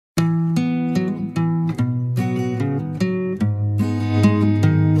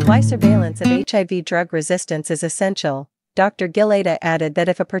Why surveillance of HIV drug resistance is essential. Dr. Gilada added that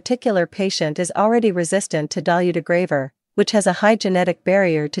if a particular patient is already resistant to Dolutegravir, which has a high genetic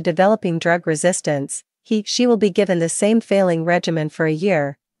barrier to developing drug resistance, she will be given the same failing regimen for a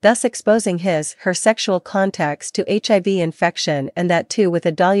year, thus exposing her sexual contacts to HIV infection, and that too with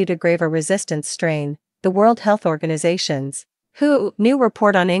a Dolutegravir resistance strain. The World Health Organization's new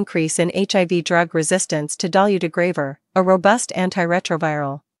report on increase in HIV drug resistance to Dolutegravir, a robust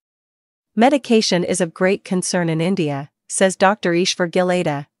anti-retroviral medication, is of great concern in India, says Dr. Ishwar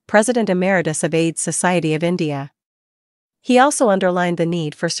Gilada, President Emeritus of AIDS Society of India. He also underlined the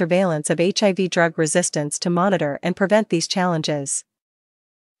need for surveillance of HIV drug resistance to monitor and prevent these challenges.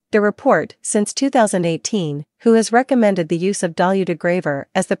 The report, since 2018, has recommended the use of Dolutegravir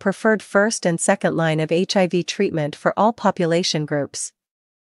as the preferred first and second line of HIV treatment for all population groups.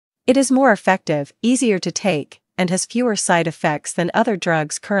 It is more effective, easier to take, and has fewer side effects than other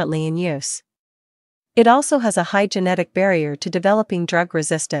drugs currently in use. It also has a high genetic barrier to developing drug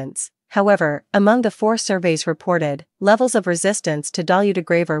resistance. However, among the 4 surveys reported, levels of resistance to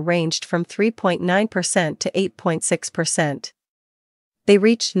Dolutegravir ranged from 3.9% to 8.6%. They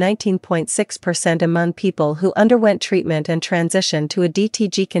reached 19.6% among people who underwent treatment and transitioned to a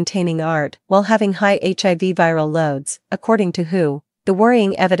DTG-containing ART while having high HIV viral loads, according to WHO. The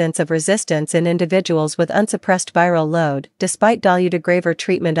worrying evidence of resistance in individuals with unsuppressed viral load, despite Dolutegravir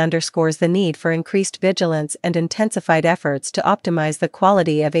treatment, underscores the need for increased vigilance and intensified efforts to optimize the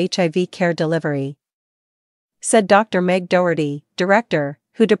quality of HIV care delivery, said Dr. Meg Doherty, Director,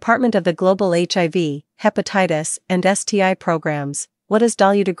 WHO Department of the Global HIV, Hepatitis, and STI Programs. What is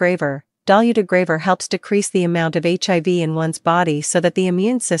Dolutegravir? Dolutegravir helps decrease the amount of HIV in one's body so that the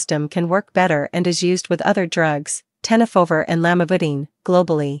immune system can work better, and is used with other drugs, tenofovir and lamivudine,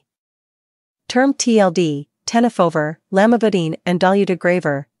 globally. Term TLD, tenofovir, lamivudine, and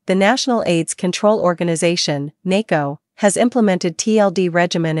Dolutegravir. The National AIDS Control Organization, NACO, has implemented TLD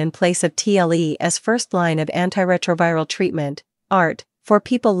regimen in place of TLE as first line of antiretroviral treatment, ART, for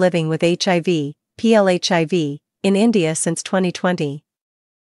people living with HIV, PLHIV, in India since 2020.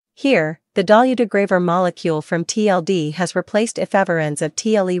 Here, the Dolutegravir molecule from TLD has replaced efavirenz of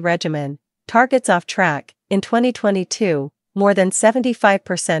TLE regimen. Targets off track. In 2022, more than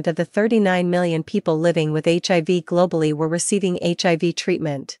 75% of the 39 million people living with HIV globally were receiving HIV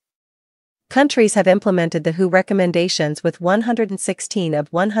treatment. Countries have implemented the WHO recommendations, with 116 of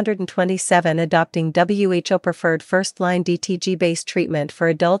 127 adopting WHO-preferred first-line DTG-based treatment for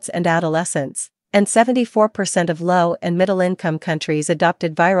adults and adolescents, and 74% of low- and middle-income countries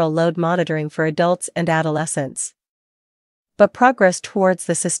adopted viral load monitoring for adults and adolescents. But progress towards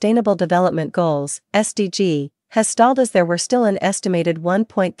the Sustainable Development Goals, SDG, has stalled, as there were still an estimated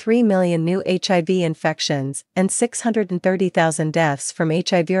 1.3 million new HIV infections and 630,000 deaths from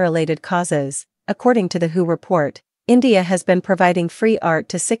HIV-related causes, according to the WHO report. India has been providing free ART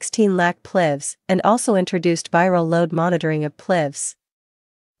to 16 lakh PLIVs and also introduced viral load monitoring of PLIVs.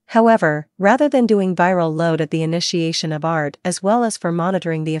 However, rather than doing viral load at the initiation of ART as well as for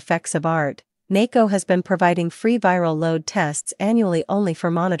monitoring the effects of ART, NACO has been providing free viral load tests annually only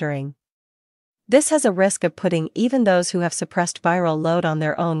for monitoring. This has a risk of putting even those who have suppressed viral load on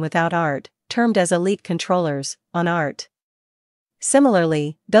their own without ART, termed as elite controllers, on ART.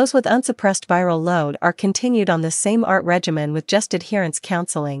 Similarly, those with unsuppressed viral load are continued on the same ART regimen with just adherence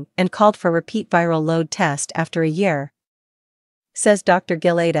counseling and called for repeat viral load test after a year, says Dr.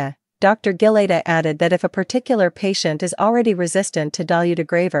 Gilada. Dr. Gilada added that if a particular patient is already resistant to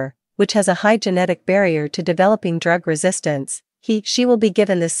Dolutegravir, which has a high genetic barrier to developing drug resistance, she will be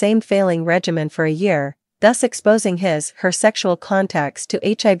given the same failing regimen for a year, thus exposing her sexual contacts to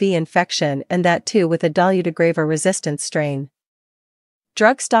HIV infection, and that too with a Dolutegravir resistant strain.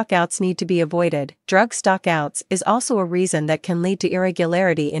 Drug stockouts need to be avoided. Drug stockouts is also a reason that can lead to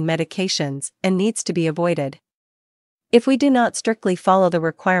irregularity in medications and needs to be avoided. If we do not strictly follow the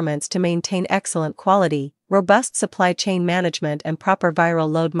requirements to maintain excellent quality, robust supply chain management and proper viral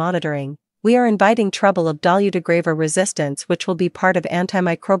load monitoring, we are inviting trouble of Dolutegravir resistance, which will be part of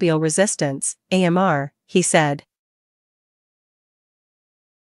antimicrobial resistance, AMR, he said.